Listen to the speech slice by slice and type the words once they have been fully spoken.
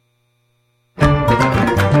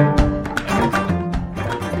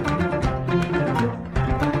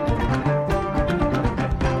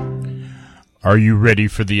Are you ready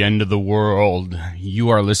for the end of the world? You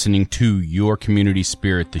are listening to Your Community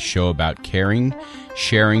Spirit, the show about caring,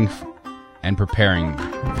 sharing, and preparing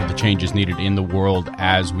for the changes needed in the world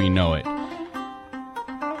as we know it.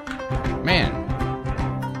 Man,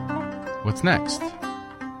 what's next?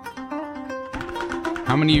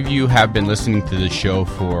 How many of you have been listening to the show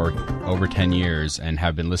for over 10 years and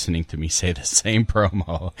have been listening to me say the same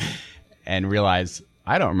promo and realize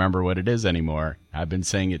I don't remember what it is anymore? I've been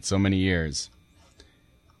saying it so many years.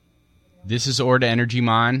 This is Orda Energy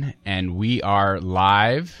Mon, and we are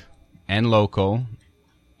live and local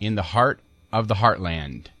in the heart of the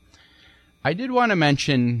heartland. I did want to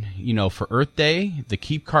mention, for Earth Day, the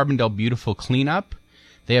Keep Carbondale Beautiful cleanup,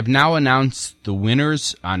 they have now announced the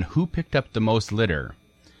winners on who picked up the most litter.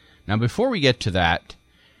 Now, before we get to that,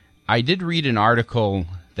 I did read an article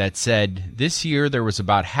that said this year there was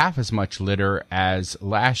about half as much litter as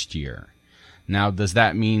last year. Now, does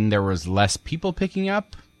that mean there was less people picking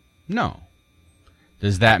up? No.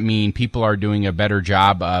 Does that mean people are doing a better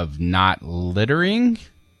job of not littering?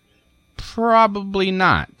 Probably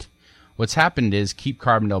not. What's happened is Keep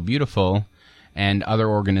Carbondale Beautiful and other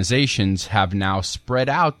organizations have now spread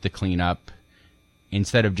out the cleanup.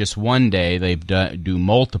 Instead of just one day, they do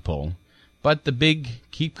multiple. But the big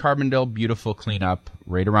Keep Carbondale Beautiful cleanup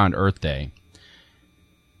right around Earth Day.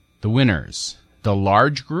 The winners. The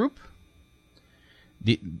large group.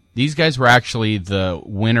 These guys were actually the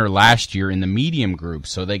winner last year in the medium group,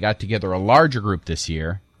 so they got together a larger group this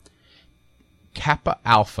year. Kappa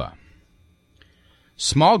Alpha.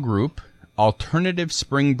 Small group, Alternative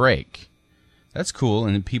Spring Break. That's cool,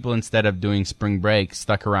 and people, instead of doing spring break,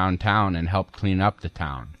 stuck around town and helped clean up the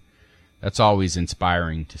town. That's always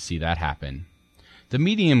inspiring to see that happen. The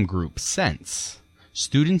medium group, Sense.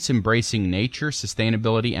 Students embracing nature,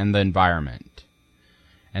 sustainability, and the environment.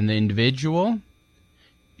 And the individual,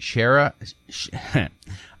 Shara.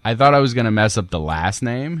 I thought I was going to mess up the last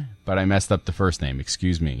name, but I messed up the first name.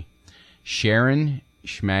 Excuse me. Sharon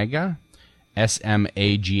Schmaga,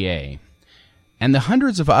 SMAGA. And the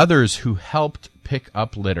hundreds of others who helped pick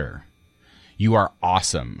up litter. You are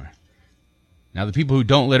awesome. Now, the people who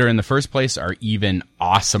don't litter in the first place are even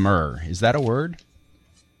awesomer. Is that a word?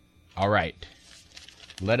 All right.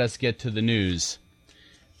 Let us get to the news.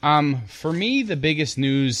 For me, the biggest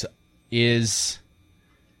news is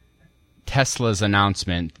Tesla's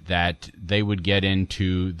announcement that they would get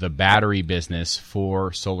into the battery business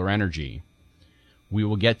for solar energy. We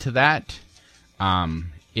will get to that.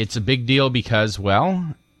 It's a big deal because,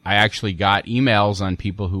 I actually got emails on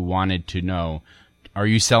people who wanted to know, are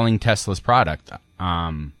you selling Tesla's product?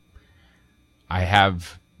 I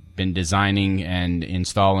have been designing and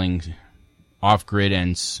installing off-grid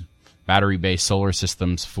and battery-based solar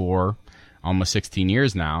systems for almost 16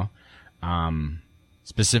 years now.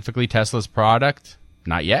 Specifically Tesla's product,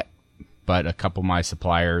 not yet, but a couple of my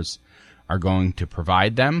suppliers are going to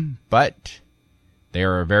provide them, but they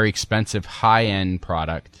are a very expensive, high-end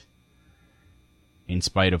product in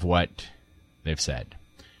spite of what they've said.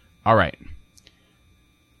 All right.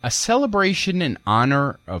 A celebration in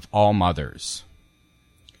honor of all mothers.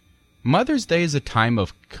 Mother's Day is a time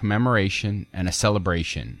of commemoration and a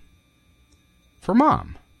celebration for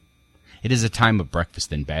Mom. It is a time of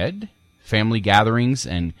breakfast in bed, family gatherings,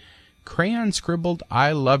 and crayon-scribbled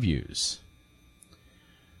I love yous.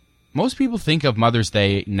 Most people think of Mother's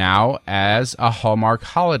Day now as a Hallmark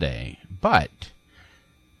holiday, but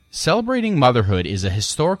celebrating motherhood is a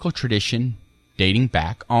historical tradition dating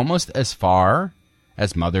back almost as far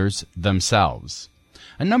as mothers themselves.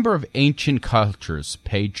 A number of ancient cultures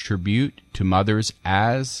paid tribute to mothers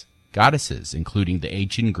as goddesses, including the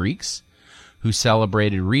ancient Greeks, who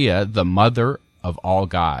celebrated Rhea, the mother of all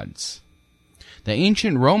gods. The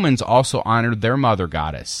ancient Romans also honored their mother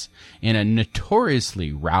goddess in a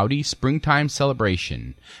notoriously rowdy springtime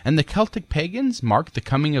celebration, and the Celtic pagans marked the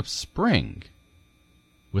coming of spring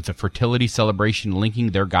with a fertility celebration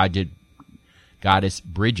linking their goddess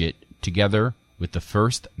Bridget together with the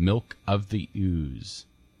first milk of the ewes.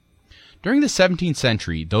 During the 17th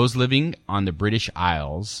century, those living on the British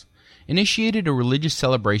Isles initiated a religious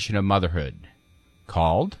celebration of motherhood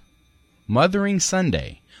called Mothering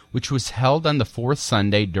Sunday, which was held on the fourth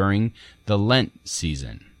Sunday during the Lent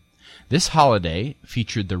season. This holiday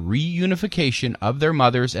featured the reunification of their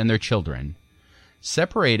mothers and their children,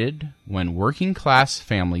 separated when working-class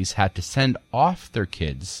families had to send off their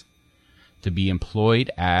kids to be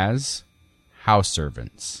employed as house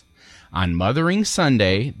servants. On Mothering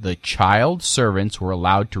Sunday, the child servants were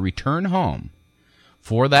allowed to return home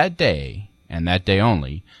for that day, and that day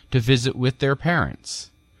only, to visit with their parents.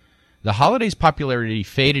 The holiday's popularity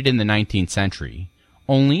faded in the 19th century,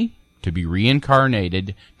 only to be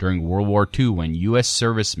reincarnated during World War II when U.S.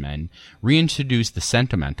 servicemen reintroduced the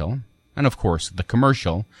sentimental, and of course the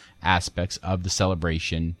commercial, aspects of the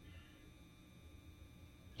celebration.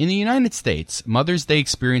 In the United States, Mother's Day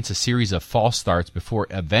experienced a series of false starts before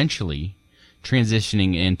eventually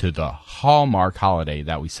transitioning into the hallmark holiday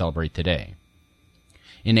that we celebrate today.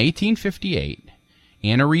 In 1858,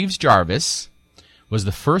 Anna Reeves Jarvis was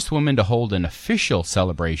the first woman to hold an official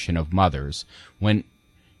celebration of mothers when,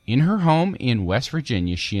 in her home in West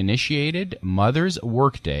Virginia, she initiated Mother's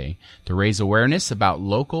Workday to raise awareness about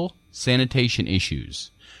local sanitation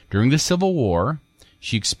issues. During the Civil War,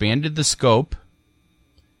 she expanded the scope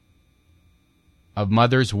of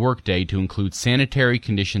Mother's Workday to include sanitary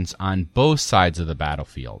conditions on both sides of the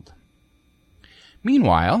battlefield.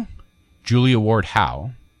 Meanwhile, Julia Ward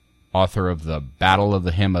Howe, author of The Battle of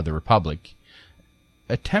the Hymn of the Republic,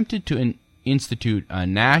 attempted to institute a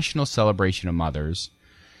national celebration of mothers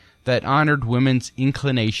that honored women's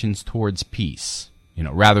inclinations towards peace,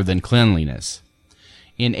 rather than cleanliness.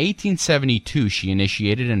 In 1872, she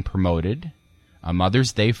initiated and promoted a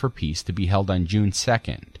Mother's Day for Peace to be held on June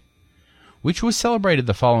 2nd, which was celebrated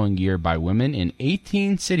the following year by women in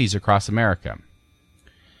 18 cities across America.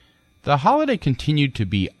 The holiday continued to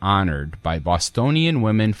be honored by Bostonian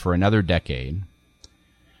women for another decade,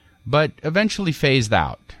 but eventually phased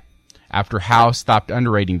out after Howe stopped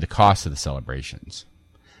underrating the cost of the celebrations.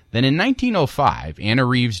 Then in 1905, Anna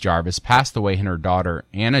Reeves Jarvis passed away and her daughter,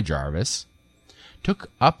 Anna Jarvis, took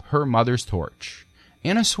up her mother's torch.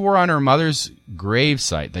 Anna swore on her mother's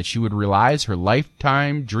gravesite that she would realize her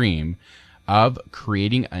lifetime dream of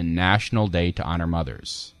creating a national day to honor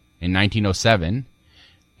mothers. In 1907,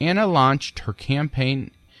 Anna launched her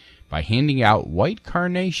campaign by handing out white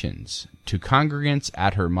carnations to congregants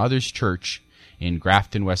at her mother's church in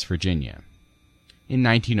Grafton, West Virginia. In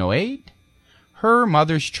 1908, her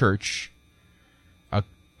mother's church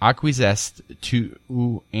acquiesced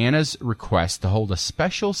to Anna's request to hold a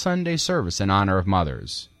special Sunday service in honor of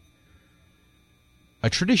mothers, a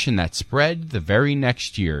tradition that spread the very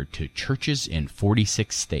next year to churches in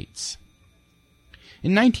 46 states.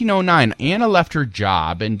 In 1909, Anna left her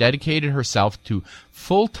job and dedicated herself to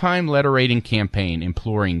full-time letter-writing campaign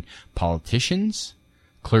imploring politicians,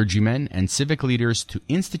 clergymen, and civic leaders to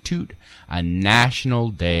institute a national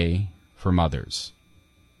day for mothers.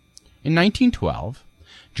 In 1912,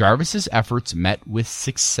 Jarvis's efforts met with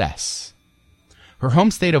success. Her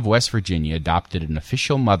home state of West Virginia adopted an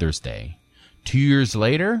official Mother's Day. 2 years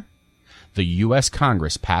later, the U.S.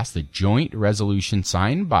 Congress passed a joint resolution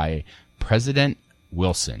signed by President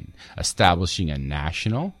Wilson, establishing a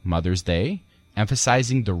national Mother's Day,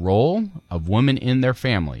 emphasizing the role of women in their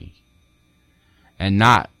family, and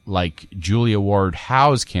not like Julia Ward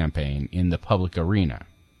Howe's campaign in the public arena.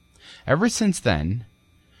 Ever since then,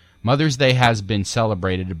 Mother's Day has been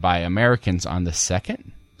celebrated by Americans on the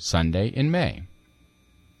second Sunday in May.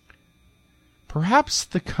 Perhaps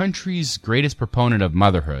the country's greatest proponent of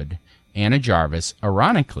motherhood, Anna Jarvis,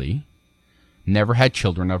 ironically, never had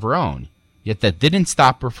children of her own, yet that didn't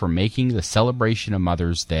stop her from making the celebration of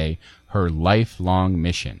Mother's Day her lifelong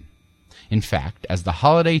mission. In fact, as the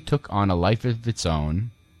holiday took on a life of its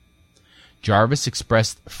own, Jarvis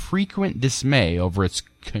expressed frequent dismay over its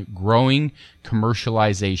growing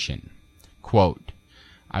commercialization. Quote,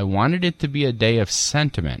 "I wanted it to be a day of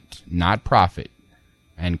sentiment, not profit,"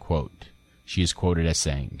 end quote. She is quoted as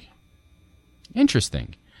saying.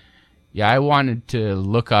 Interesting. Yeah, I wanted to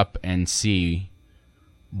look up and see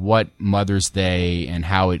what Mother's Day and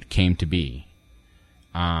how it came to be.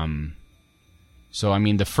 The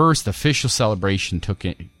first official celebration took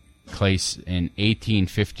place in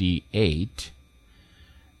 1858,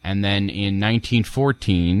 and then in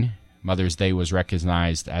 1914, Mother's Day was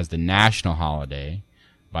recognized as the national holiday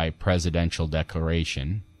by presidential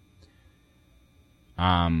declaration.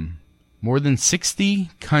 More than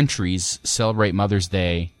 60 countries celebrate Mother's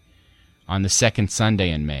Day on the second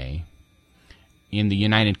Sunday in May. In the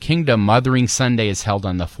United Kingdom, Mothering Sunday is held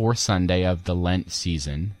on the fourth Sunday of the Lent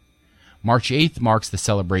season. March 8th marks the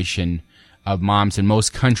celebration of moms in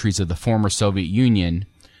most countries of the former Soviet Union,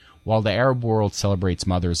 while the Arab world celebrates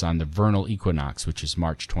mothers on the vernal equinox, which is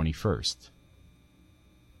March 21st.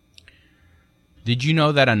 Did you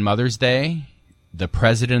know that on Mother's Day, the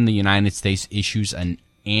President of the United States issues an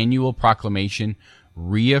annual proclamation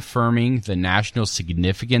reaffirming the national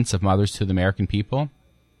significance of mothers to the American people?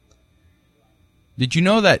 Did you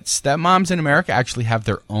know that stepmoms in America actually have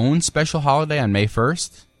their own special holiday on May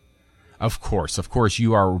 1st? Of course,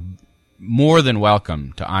 you are more than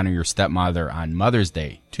welcome to honor your stepmother on Mother's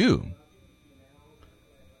Day, too.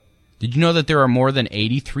 Did you know that there are more than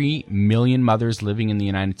 83 million mothers living in the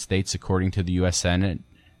United States, according to the U.S. Senate?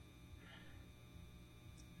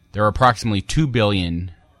 There are approximately 2 billion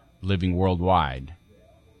living worldwide.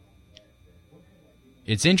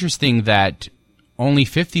 It's interesting that only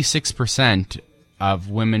 56% of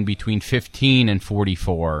women between 15 and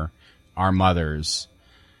 44 are mothers.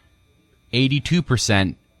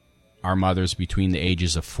 82% are mothers between the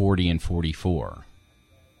ages of 40 and 44.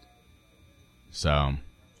 So,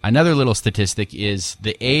 another little statistic is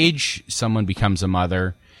the age someone becomes a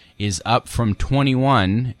mother is up from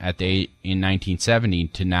 21 in 1970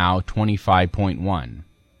 to now 25.1.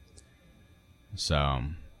 So,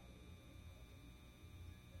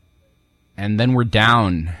 and then we're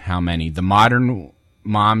down how many? The modern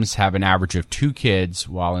moms have an average of 2 kids,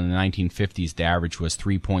 while in the 1950s the average was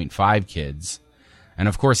 3.5 kids. And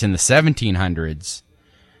of course in the 1700s,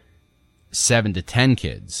 7 to 10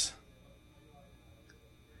 kids.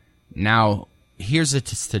 Now, here's a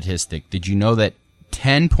statistic. Did you know that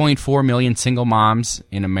 10.4 million single moms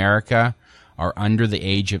in America are under the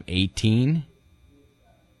age of 18?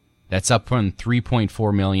 That's up from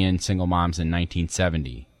 3.4 million single moms in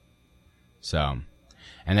 1970. So,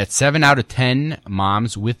 and that 7 out of 10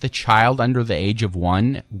 moms with a child under the age of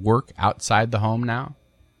 1 work outside the home now.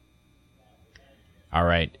 All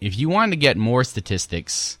right, if you want to get more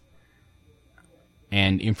statistics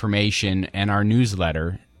and information and our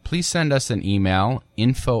newsletter, please send us an email,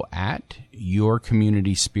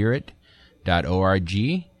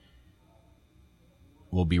 info@yourcommunityspirit.org.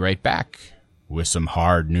 We'll be right back with some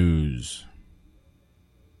hard news.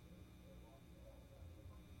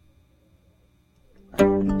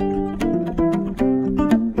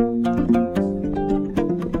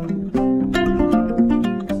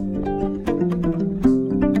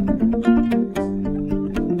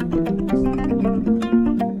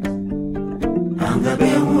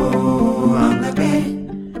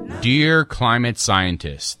 Dear climate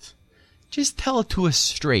scientist, just tell it to us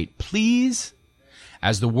straight, please.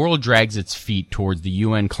 As the world drags its feet towards the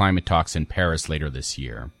UN climate talks in Paris later this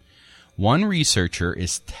year, one researcher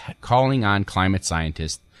is calling on climate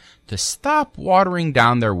scientists to stop watering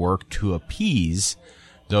down their work to appease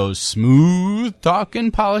those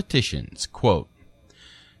smooth-talking politicians. Quote,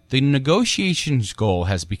 the negotiations goal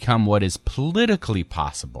has become what is politically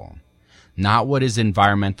possible, not what is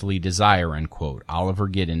environmentally desired, unquote. Oliver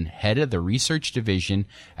Giddens, head of the research division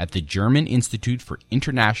at the German Institute for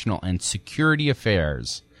International and Security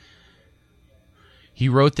Affairs. He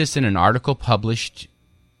wrote this in an article published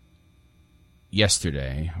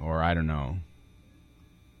yesterday, or I don't know.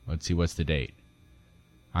 Let's see, what's the date?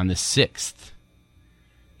 On the 6th,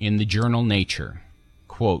 in the journal Nature.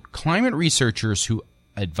 Quote, climate researchers who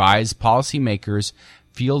advise policymakers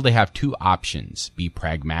feel they have 2 options, be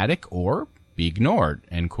pragmatic or be ignored,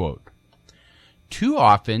 end quote. Too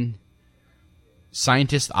often,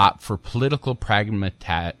 scientists opt for political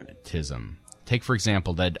pragmatism. Take, for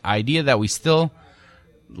example, the idea that we still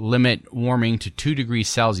limit warming to 2 degrees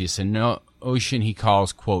Celsius, a notion he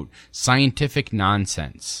calls, quote, scientific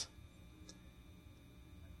nonsense.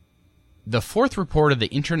 The 4th report of the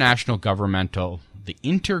Intergovernmental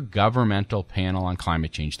Panel on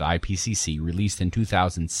Climate Change, the IPCC, released in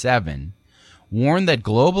 2007, warned that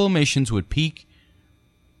global emissions would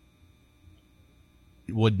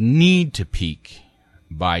need to peak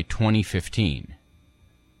by 2015.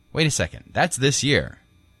 Wait a second, that's this year.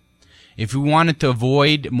 If we wanted to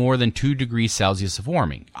avoid more than 2 degrees Celsius of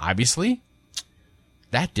warming, obviously,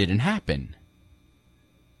 that didn't happen.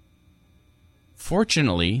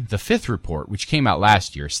 Fortunately, the 5th report, which came out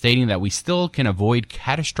last year, stating that we still can avoid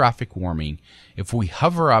catastrophic warming if we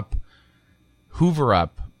hoover up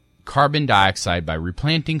carbon dioxide by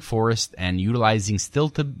replanting forests and utilizing still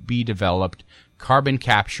to be developed carbon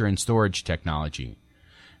capture and storage technology.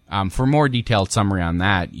 For more detailed summary on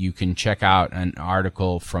that, you can check out an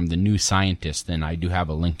article from the New Scientist, and I do have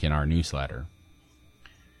a link in our newsletter.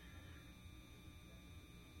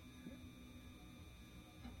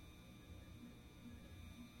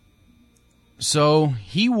 So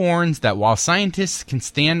he warns that while scientists can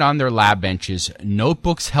stand on their lab benches,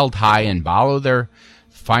 notebooks held high, and follow their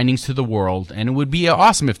findings to the world, and it would be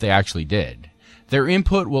awesome if they actually did, their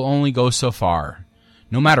input will only go so far,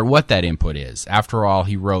 no matter what that input is. After all,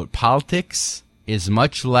 he wrote, politics is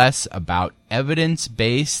much less about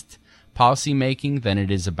evidence-based policymaking than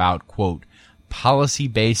it is about, quote,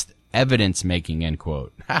 policy-based evidence-making, end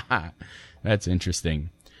quote. That's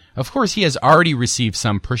interesting. Of course, he has already received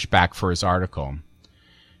some pushback for his article,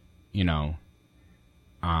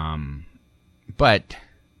 but,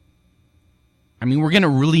 I mean, we're going to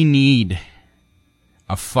really need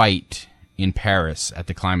a fight in Paris at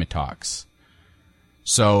the climate talks.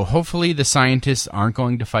 So hopefully the scientists aren't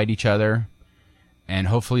going to fight each other, and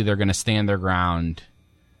hopefully they're going to stand their ground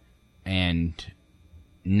and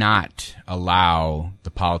not allow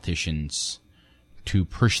the politicians to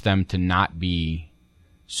push them to not be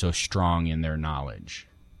so strong in their knowledge.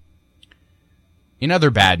 In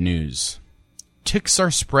other bad news, ticks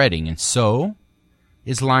are spreading, and so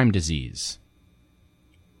is Lyme disease.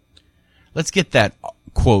 Let's get that,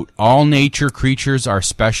 quote, all nature creatures are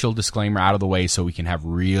special disclaimer out of the way so we can have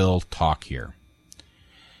real talk here.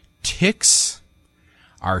 Ticks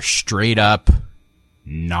are straight up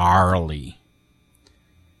gnarly.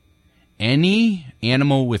 Any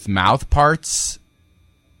animal with mouth parts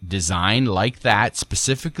designed like that,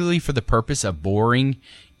 specifically for the purpose of boring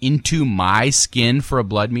into my skin for a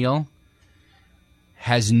blood meal,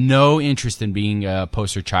 has no interest in being a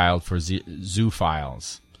poster child for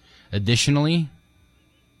zoophiles. Additionally,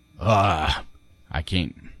 I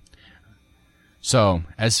can't. So,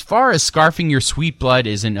 as far as scarfing your sweet blood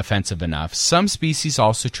isn't offensive enough, some species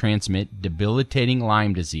also transmit debilitating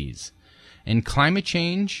Lyme disease. And climate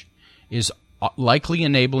change is likely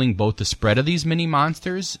enabling both the spread of these mini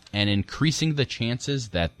monsters and increasing the chances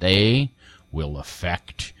that they will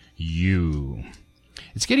affect you.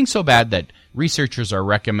 It's getting so bad that researchers are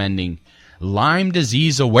recommending Lyme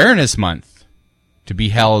Disease Awareness Month to be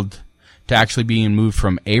held, to actually being moved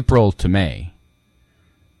from April to May.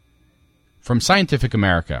 From Scientific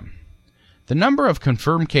America, the number of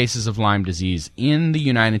confirmed cases of Lyme disease in the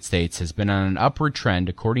United States has been on an upward trend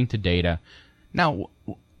according to data. Now,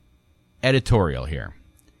 editorial here.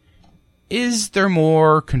 Is there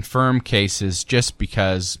more confirmed cases just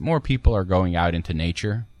because more people are going out into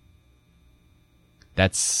nature?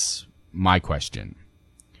 That's my question.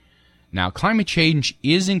 Now, climate change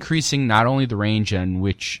is increasing not only the range in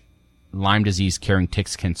which Lyme disease-carrying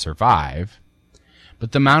ticks can survive,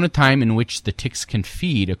 but the amount of time in which the ticks can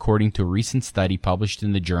feed, according to a recent study published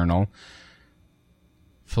in the journal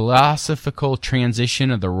Philosophical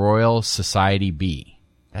Transition of the Royal Society B.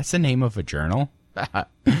 That's the name of a journal.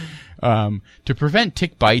 To prevent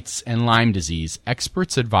tick bites and Lyme disease,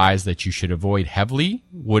 experts advise that you should avoid heavily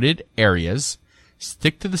wooded areas,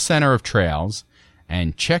 stick to the center of trails,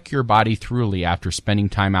 and check your body thoroughly after spending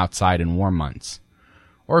time outside in warm months.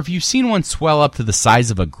 Or if you've seen one swell up to the size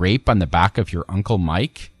of a grape on the back of your Uncle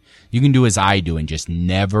Mike, you can do as I do and just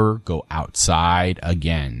never go outside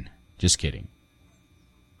again. Just kidding.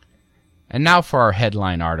 And now for our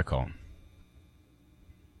headline article.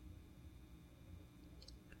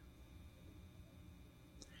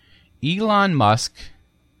 Elon Musk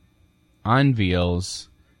unveils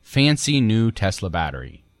fancy new Tesla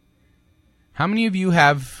battery. How many of you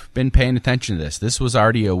have been paying attention to this? This was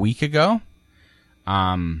already a week ago.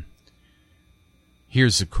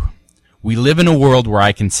 We live in a world where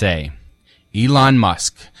I can say, Elon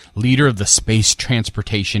Musk, leader of the space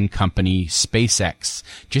transportation company SpaceX,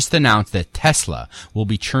 just announced that Tesla will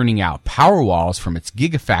be churning out Powerwalls from its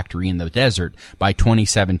gigafactory in the desert by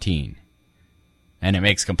 2017. And it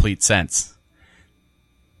makes complete sense.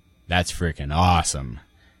 That's freaking awesome.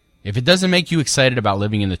 If it doesn't make you excited about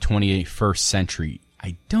living in the 21st century,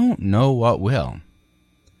 I don't know what will.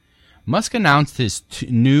 Musk announced his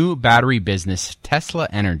new battery business, Tesla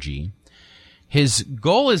Energy. His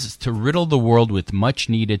goal is to riddle the world with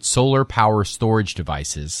much-needed solar power storage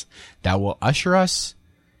devices that will usher us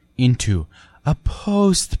into a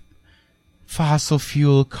post-fossil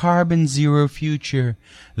fuel carbon zero future,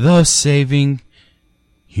 thus saving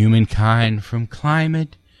humankind from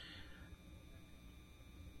climate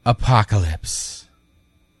apocalypse.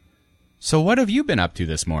 So what have you been up to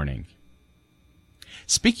this morning?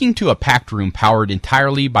 Speaking to a packed room powered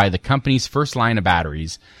entirely by the company's first line of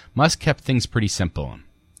batteries, Musk kept things pretty simple.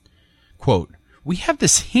 Quote, "We have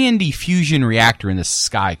this handy fusion reactor in the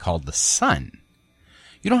sky called the sun.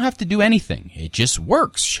 You don't have to do anything. It just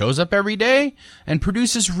works, shows up every day, and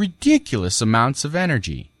produces ridiculous amounts of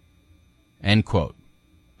energy." End quote.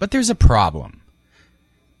 But there's a problem.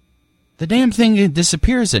 The damn thing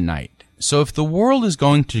disappears at night. So if the world is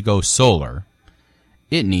going to go solar,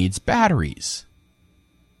 it needs batteries.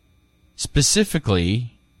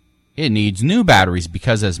 Specifically, it needs new batteries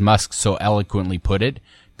because, as Musk so eloquently put it,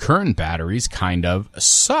 current batteries kind of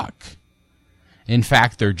suck. In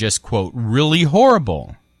fact, they're just, quote, really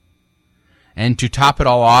horrible. And to top it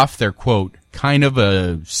all off, they're, quote, kind of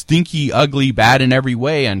a stinky, ugly, bad in every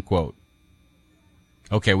way, unquote.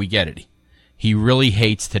 Okay, we get it. He really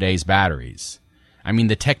hates today's batteries. I mean,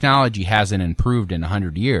 the technology hasn't improved in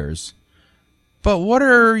 100 years. But what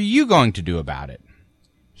are you going to do about it?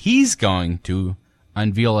 He's going to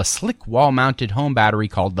unveil a slick wall-mounted home battery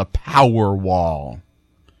called the Powerwall.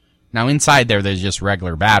 Now, inside there's just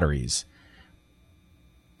regular batteries.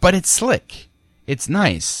 But it's slick. It's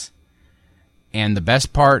nice. And the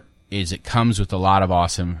best part is it comes with a lot of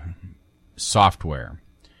awesome software.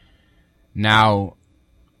 Now,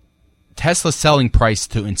 Tesla's selling price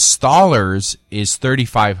to installers is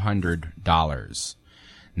 $3,500.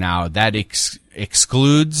 Now, that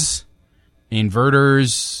excludes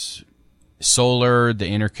inverters, solar, the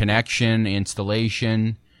interconnection,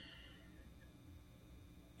 installation.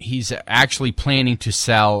 He's actually planning to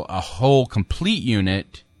sell a whole complete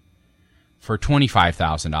unit for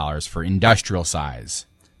 $25,000 for industrial size.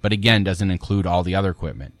 But again, doesn't include all the other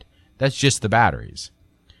equipment. That's just the batteries.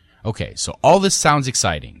 Okay, so all this sounds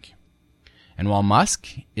exciting. And while Musk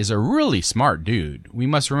is a really smart dude, we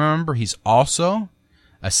must remember he's also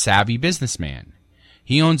a savvy businessman.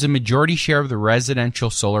 He owns a majority share of the residential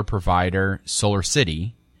solar provider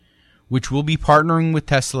SolarCity, which will be partnering with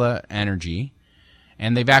Tesla Energy,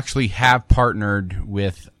 and they've actually have partnered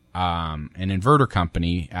with an inverter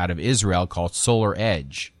company out of Israel called Solar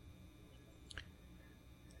Edge.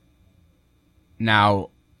 Now,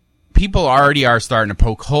 people already are starting to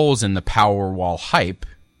poke holes in the Powerwall hype,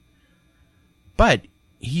 but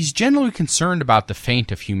he's generally concerned about the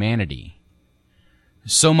fate of humanity.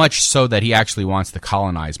 So much so that he actually wants to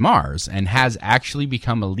colonize Mars and has actually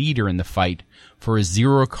become a leader in the fight for a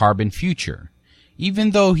zero-carbon future, even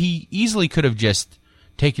though he easily could have just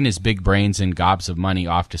taken his big brains and gobs of money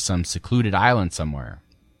off to some secluded island somewhere.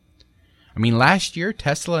 I mean, last year,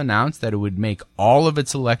 Tesla announced that it would make all of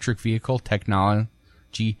its electric vehicle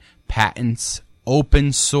technology patents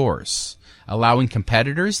open source, allowing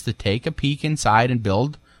competitors to take a peek inside and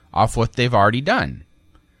build off what they've already done.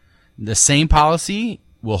 The same policy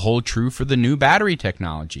will hold true for the new battery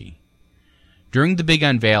technology. During the big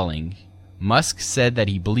unveiling, Musk said that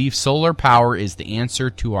he believes solar power is the answer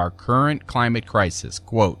to our current climate crisis.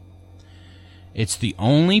 Quote, "It's the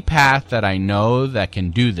only path that I know that can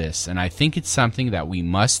do this, and I think it's something that we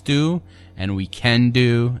must do, and we can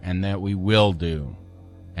do, and that we will do."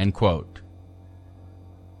 End quote.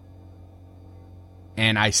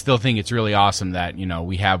 And I still think it's really awesome that,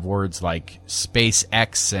 we have words like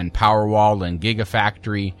SpaceX and Powerwall and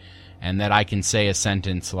Gigafactory, and that I can say a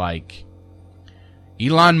sentence like,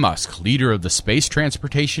 Elon Musk, leader of the space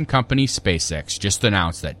transportation company SpaceX, just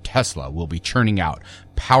announced that Tesla will be churning out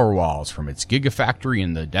Powerwalls from its Gigafactory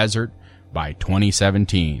in the desert by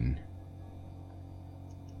 2017.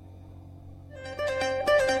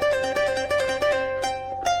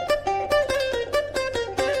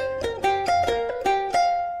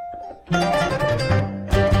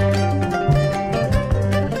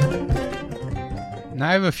 Now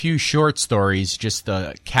I have a few short stories, just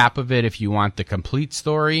the cap of it. If you want the complete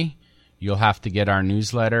story, you'll have to get our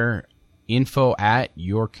newsletter,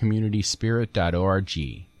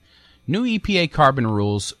 info@yourcommunityspirit.org. New EPA carbon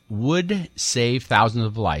rules would save thousands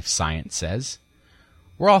of lives, science says.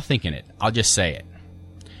 We're all thinking it. I'll just say it.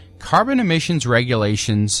 Carbon emissions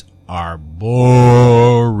regulations are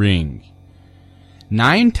boring.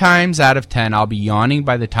 9 times out of 10, I'll be yawning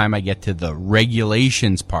by the time I get to the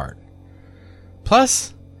regulations part.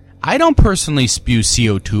 Plus, I don't personally spew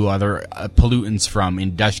CO2 other pollutants from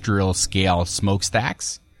industrial scale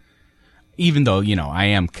smokestacks, even though, I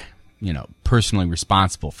am, personally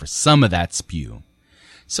responsible for some of that spew.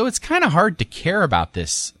 So it's kind of hard to care about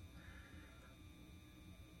this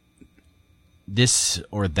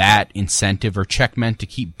or that incentive or check meant to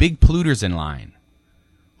keep big polluters in line.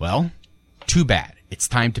 Well, too bad. It's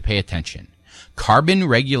time to pay attention. Carbon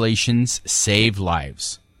regulations save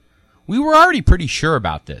lives. We were already pretty sure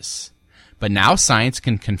about this, but now science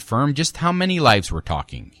can confirm just how many lives we're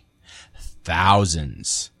talking.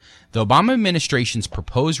 Thousands. The Obama administration's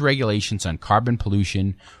proposed regulations on carbon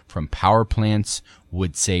pollution from power plants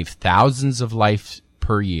would save thousands of lives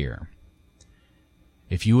per year.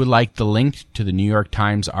 If you would like the link to the New York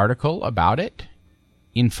Times article about it,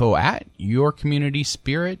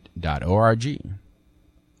 info@yourcommunityspirit.org.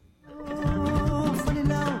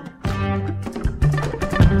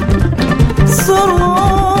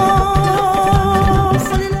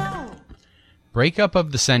 Breakup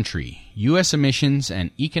of the century. U.S. emissions and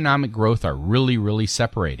economic growth are really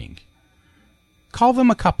separating. Call them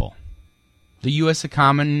a couple. The U.S.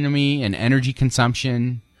 economy and energy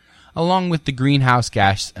consumption, along with the greenhouse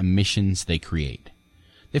gas emissions they create.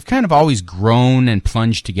 They've kind of always grown and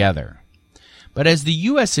plunged together. But as the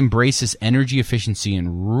U.S. embraces energy efficiency and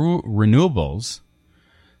renewables,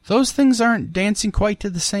 those things aren't dancing quite to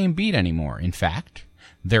the same beat anymore. In fact,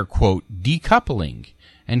 they're, quote, decoupling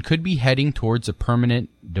and could be heading towards a permanent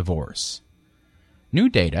divorce. New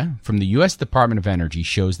data from the U.S. Department of Energy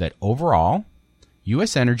shows that overall,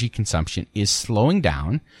 U.S. energy consumption is slowing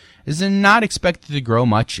down, is not expected to grow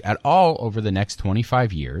much at all over the next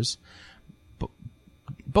 25 years,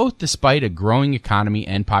 both despite a growing economy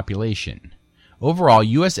and population. Overall,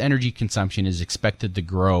 U.S. energy consumption is expected to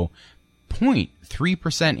grow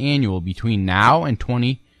 0.3% annual between now and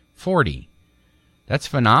 2040. That's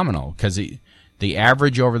phenomenal, because the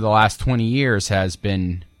average over the last 20 years has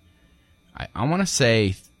been, I want to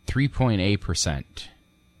say, 3.8%.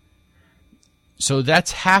 So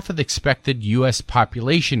that's half of the expected U.S.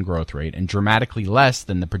 population growth rate and dramatically less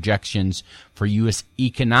than the projections for U.S.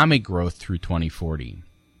 economic growth through 2040.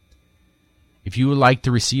 If you would like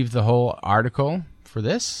to receive the whole article for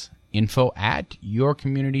this,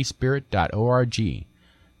 info@yourcommunityspirit.org.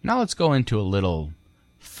 Now let's go into a little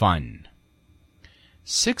fun.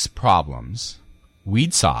 6 problems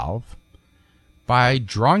we'd solve by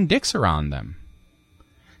drawing dicks around them.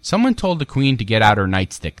 Someone told the Queen to get out her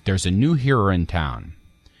nightstick. There's a new hero in town.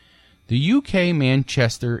 The UK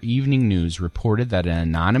Manchester Evening News reported that an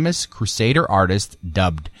anonymous crusader artist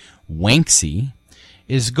dubbed Wanksy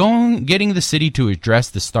is getting the city to address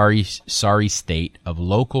the sorry state of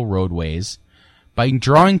local roadways by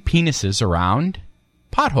drawing penises around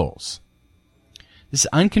potholes. This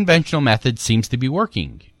unconventional method seems to be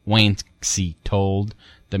working. Wanksy told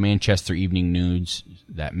the Manchester Evening News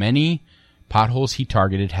that many potholes he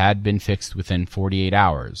targeted had been fixed within 48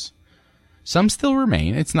 hours. Some still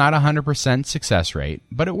remain. It's not a 100% success rate,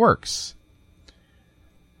 but it works.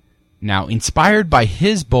 Now, inspired by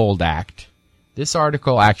his bold act, this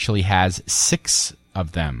article actually has 6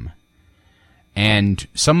 of them. And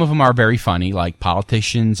some of them are very funny, like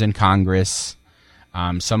politicians in Congress.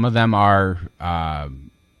 Some of them are,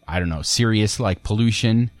 serious, like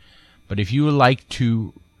pollution. But if you would like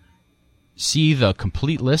to see the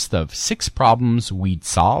complete list of 6 problems we'd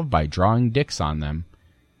solve by drawing dicks on them,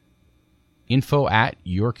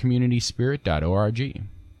 info@yourcommunityspirit.org.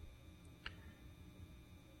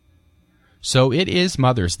 So it is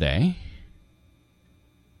Mother's Day.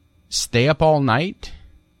 Stay up all night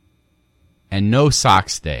and no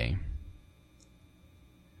socks day.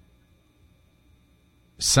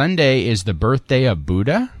 Sunday is the birthday of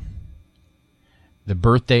Buddha, the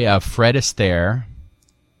birthday of Fred Astaire.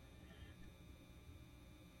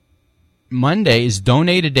 Monday is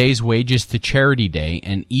Donate a Day's Wages to Charity Day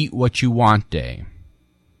and Eat What You Want Day.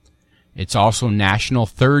 It's also National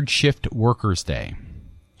Third Shift Workers Day.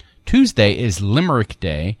 Tuesday is Limerick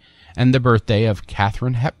Day and the birthday of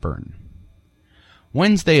Katharine Hepburn.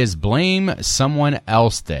 Wednesday is Blame Someone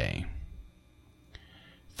Else Day.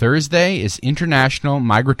 Thursday is International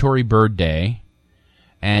Migratory Bird Day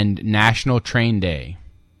and National Train Day.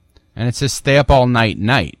 And it says Stay Up All Night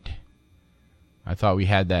Night. I thought we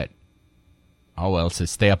had that. Oh, well, it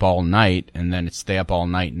says Stay Up All Night, and then it's Stay Up All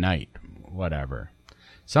Night Night. Whatever.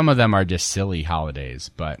 Some of them are just silly holidays,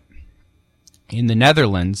 but in the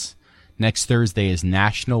Netherlands, next Thursday is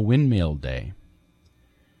National Windmill Day.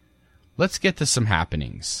 Let's get to some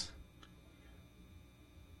happenings.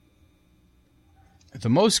 The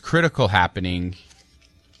most critical happening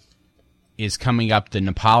is coming up, the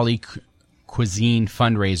Nepalese Cuisine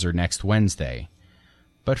Fundraiser next Wednesday.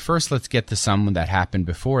 But first, let's get to some that happened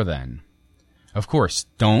before then. Of course,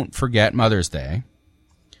 don't forget Mother's Day.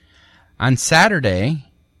 On Saturday,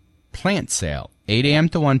 plant sale, 8 a.m.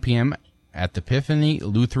 to 1 p.m. at the Epiphany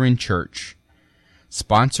Lutheran Church,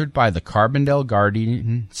 sponsored by the Carbondale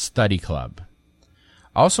Garden Study Club.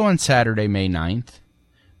 Also on Saturday, May 9th,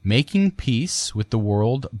 Making Peace with the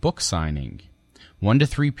World book signing, 1 to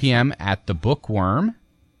 3 p.m. at the Bookworm.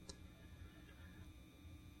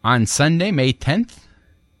 On Sunday, May 10th,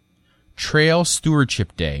 Trail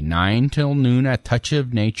Stewardship Day, 9 till noon at Touch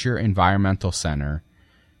of Nature Environmental Center.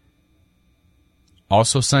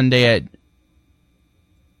 Also Sunday at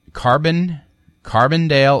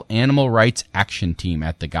Carbondale Animal Rights Action Team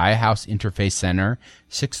at the Gaia House Interfaith Center,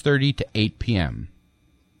 6:30 to 8 p.m.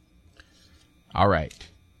 All right.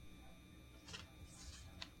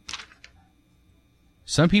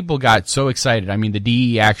 Some people got so excited. I mean, the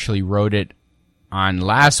DE actually wrote it on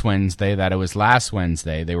last Wednesday that it was last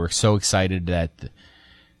Wednesday. They were so excited that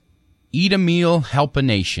Eat a Meal, Help a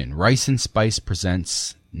Nation. Rice and Spice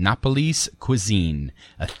presents Nepalese Cuisine,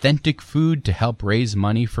 authentic food to help raise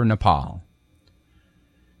money for Nepal.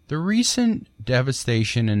 The recent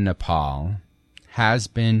devastation in Nepal has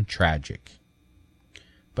been tragic,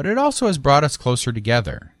 but it also has brought us closer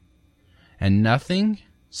together, and nothing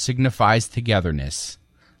signifies togetherness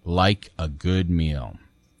like a good meal.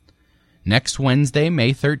 Next Wednesday,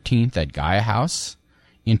 May 13th at Gaia House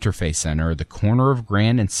Interfaith Center, the corner of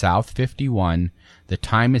Grand and South 51. The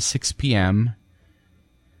time is 6 p.m.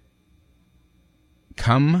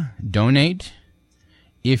 Come donate.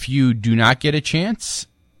 If you do not get a chance,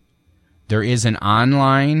 there is an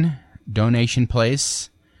online donation place.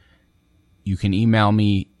 You can email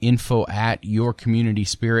me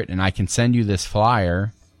info@yourcommunityspirit, and I can send you this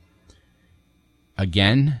flyer.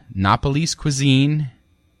 Again, Nepalese Cuisine,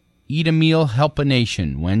 Eat a Meal, Help a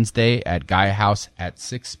Nation, Wednesday at Gaia House at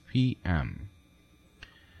 6 p.m.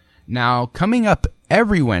 Now, coming up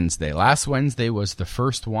every Wednesday, last Wednesday was the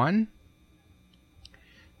first one,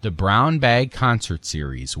 the Brown Bag Concert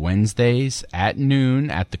Series, Wednesdays at noon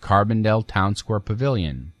at the Carbondale Town Square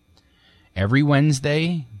Pavilion. Every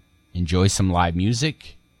Wednesday, enjoy some live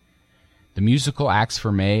music. The musical acts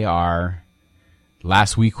for May are,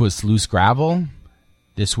 last week was Loose Gravel,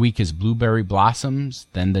 this week is Blueberry Blossoms,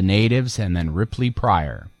 then The Natives, and then Ripley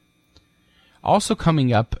Pryor. Also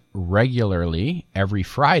coming up regularly every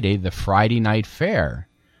Friday, the Friday Night Fair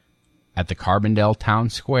at the Carbondale Town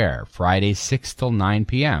Square, Friday 6 till 9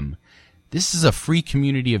 p.m. This is a free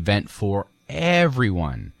community event for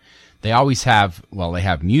everyone. They always have, they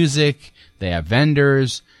have music, they have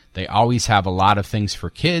vendors, they always have a lot of things for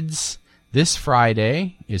kids. This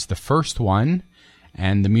Friday is the first one,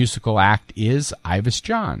 and the musical act is Ivis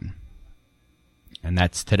John. And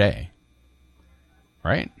that's today.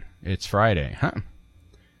 Right? It's Friday, huh?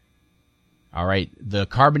 All right, the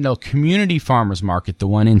Carbondale Community Farmers Market, the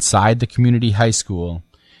one inside the community high school,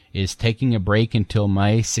 is taking a break until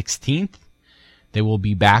May 16th. They will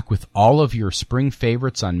be back with all of your spring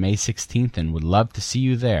favorites on May 16th and would love to see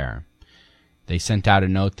you there. They sent out a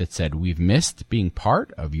note that said, "We've missed being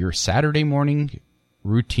part of your Saturday morning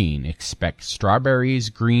routine. Expect strawberries,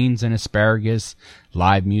 greens, and asparagus,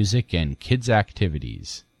 live music, and kids'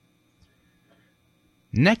 activities."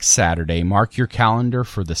 Next Saturday, mark your calendar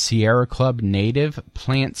for the Sierra Club Native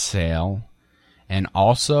Plant Sale and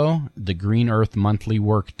also the Green Earth Monthly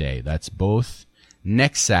Workday. That's both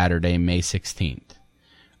next Saturday, May 16th.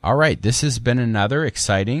 All right, this has been another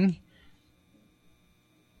exciting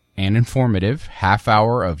and informative half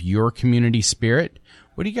hour of Your Community Spirit.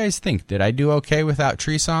 What do you guys think? Did I do okay without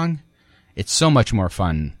Tree Song? It's so much more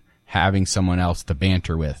fun having someone else to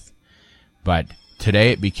banter with. But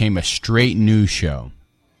today it became a straight news show.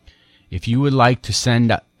 If you would like to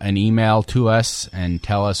send an email to us and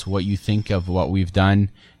tell us what you think of what we've done,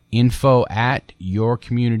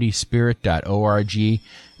 info@yourcommunityspirit.org,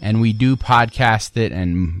 and we do podcast it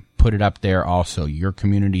and put it up there also,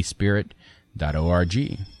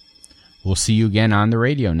 yourcommunityspirit.org. We'll see you again on the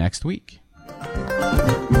radio next week.